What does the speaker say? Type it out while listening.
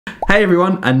Hey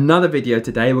everyone, another video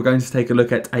today. We're going to take a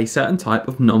look at a certain type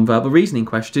of non-verbal reasoning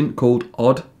question called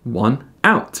odd one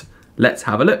out. Let's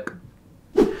have a look.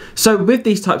 So with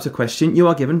these types of questions, you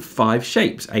are given 5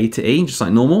 shapes, A to E, just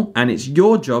like normal, and it's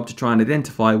your job to try and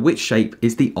identify which shape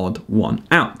is the odd one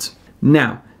out.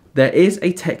 Now, there is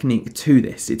a technique to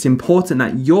this. It's important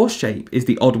that your shape is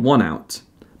the odd one out,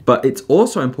 but it's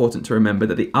also important to remember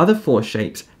that the other 4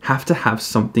 shapes have to have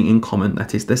something in common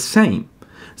that is the same.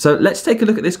 So let's take a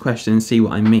look at this question and see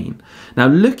what I mean. Now,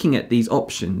 looking at these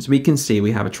options, we can see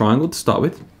we have a triangle to start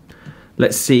with.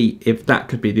 Let's see if that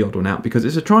could be the odd one out because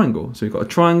it's a triangle. So we've got a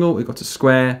triangle, we've got a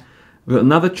square, we've got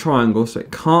another triangle, so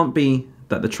it can't be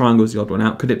that the triangle is the odd one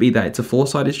out. Could it be that it's a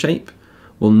 4-sided shape?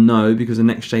 Well, no, because the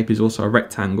next shape is also a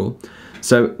rectangle.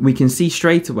 So we can see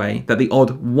straight away that the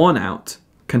odd one out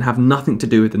can have nothing to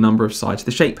do with the number of sides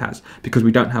the shape has because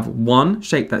we don't have one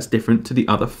shape that's different to the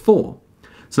other 4.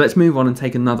 So let's move on and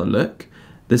take another look.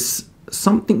 There's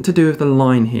something to do with the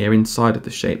line here inside of the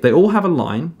shape. They all have a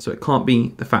line, so it can't be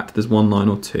the fact that there's 1 line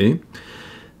or 2.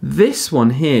 This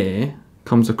one here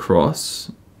comes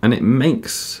across and it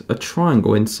makes a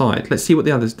triangle inside. Let's see what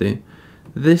the others do.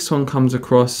 This one comes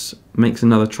across, makes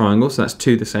another triangle, so that's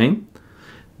 2 the same.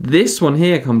 This one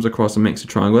here comes across and makes a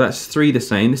triangle, that's 3 the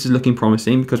same. This is looking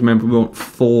promising because remember we want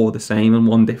 4 the same and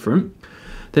 1 different.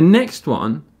 The next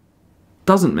one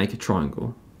doesn't make a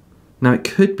triangle. Now it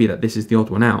could be that this is the odd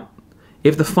one out.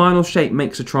 If the final shape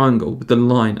makes a triangle with the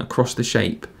line across the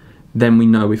shape, then we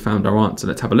know we found our answer.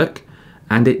 Let's have a look.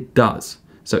 And it does.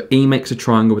 So E makes a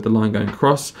triangle with the line going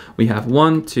across. We have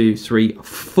 1, 2, 3,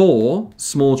 4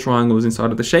 small triangles inside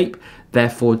of the shape.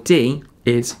 Therefore D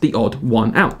is the odd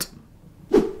one out.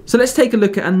 So let's take a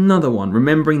look at another one.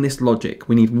 Remembering this logic,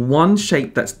 we need one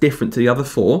shape that's different to the other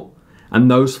 4, and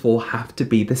those 4 have to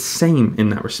be the same in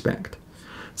that respect.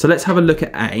 So let's have a look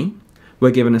at A. We're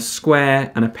given a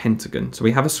square and a pentagon. So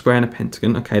we have a square and a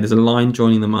pentagon. Okay, there's a line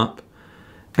joining them up.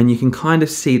 And you can kind of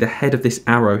see the head of this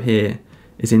arrow here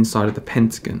is inside of the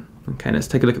pentagon. Okay, let's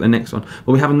take a look at the next one.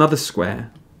 Well, we have another square.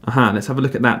 Let's have a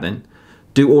look at that then.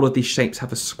 Do all of these shapes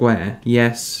have a square?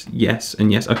 Yes, yes,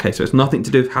 and yes. Okay, so it's nothing to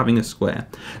do with having a square.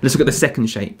 Let's look at the second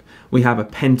shape. We have a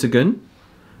pentagon,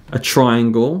 a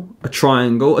triangle, a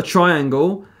triangle, a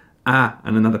triangle,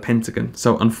 and another pentagon.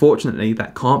 So unfortunately,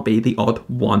 that can't be the odd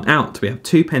one out. We have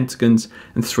 2 pentagons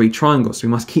and 3 triangles. So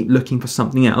we must keep looking for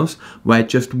something else where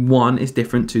just one is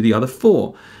different to the other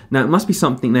 4. Now, it must be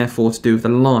something, therefore, to do with the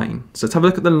line. So let's have a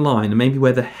look at the line and maybe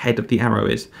where the head of the arrow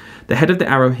is. The head of the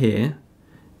arrow here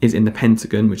is in the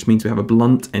pentagon, which means we have a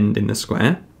blunt end in the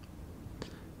square.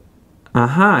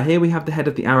 Here we have the head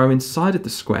of the arrow inside of the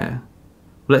square.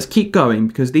 Let's keep going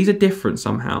because these are different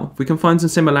somehow. If we can find some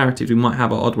similarities, we might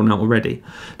have our odd one out already.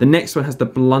 The next one has the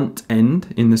blunt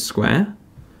end in the square.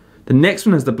 The next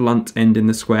one has the blunt end in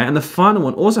the square. And the final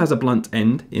one also has a blunt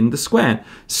end in the square.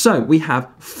 So we have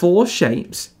 4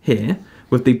 shapes here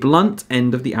with the blunt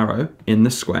end of the arrow in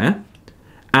the square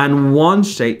and 1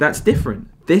 shape that's different.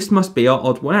 This must be our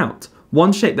odd one out.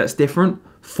 1 shape that's different,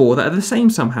 4 that are the same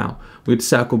somehow. We'd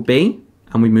circle B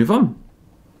and we move on.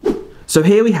 So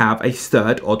here we have a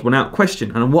third odd one out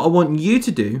question, and what I want you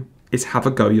to do is have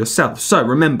a go yourself. So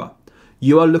remember,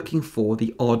 you are looking for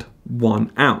the odd one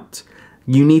out.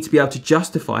 You need to be able to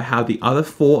justify how the other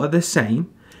 4 are the same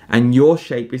and your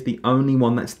shape is the only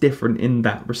one that's different in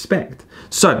that respect.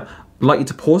 So I'd like you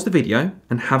to pause the video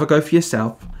and have a go for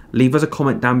yourself. Leave us a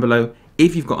comment down below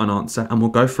if you've got an answer and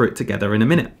we'll go through it together in a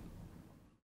minute.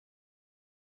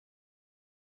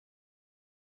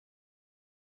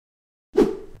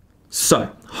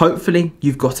 So, hopefully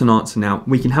you've got an answer now.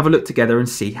 We can have a look together and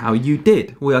see how you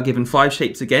did. We are given 5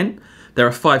 shapes again. There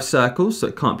are 5 circles, so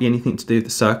it can't be anything to do with the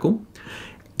circle.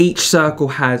 Each circle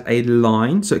has a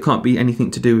line, so it can't be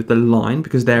anything to do with the line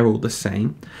because they're all the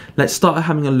same. Let's start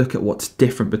having a look at what's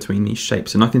different between these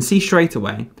shapes. And I can see straight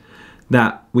away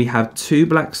that we have 2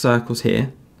 black circles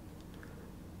here,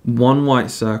 1 white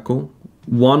circle,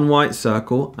 1 white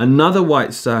circle, another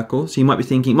white circle. So you might be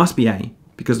thinking it must be A,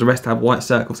 because the rest have white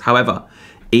circles. However,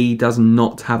 E does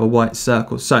not have a white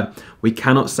circle. So we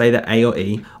cannot say that A or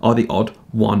E are the odd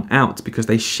one out because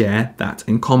they share that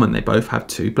in common. They both have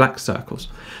 2 black circles.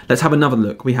 Let's have another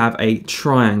look. We have a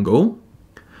triangle,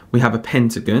 we have a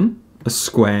pentagon, a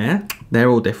square, they're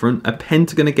all different, a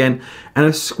pentagon again, and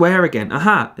a square again.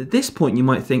 At this point you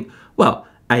might think, well,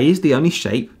 A is the only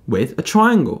shape with a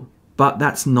triangle, but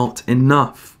that's not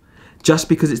enough. Just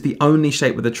because it's the only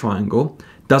shape with a triangle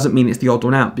doesn't mean it's the odd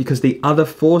one out because the other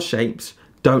 4 shapes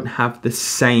don't have the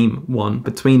same one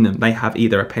between them. They have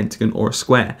either a pentagon or a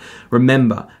square.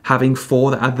 Remember, having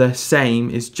 4 that are the same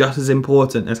is just as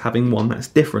important as having one that's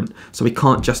different. So we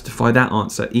can't justify that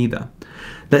answer either.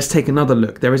 Let's take another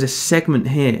look. There is a segment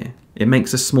here. It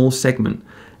makes a small segment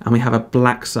and we have a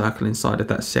black circle inside of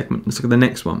that segment. Let's look at the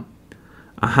next one.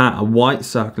 Aha, a white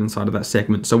circle inside of that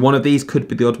segment. So one of these could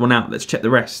be the odd one out. Let's check the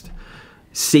rest.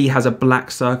 C has a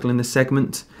black circle in the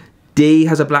segment. D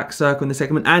has a black circle in the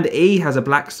segment, and E has a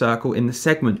black circle in the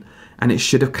segment. And it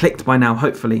should have clicked by now,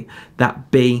 hopefully,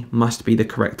 that B must be the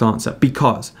correct answer,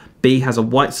 because B has a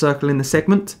white circle in the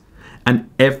segment and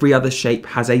every other shape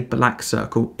has a black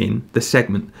circle in the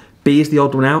segment. B is the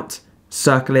odd one out,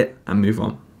 circle it and move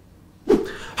on.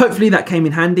 Hopefully that came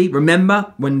in handy.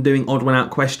 Remember, when doing odd one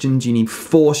out questions, you need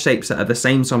 4 shapes that are the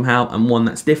same somehow and 1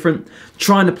 that's different.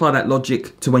 Try and apply that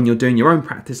logic to when you're doing your own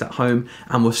practice at home,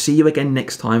 and we'll see you again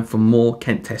next time for more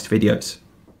Kent Test videos.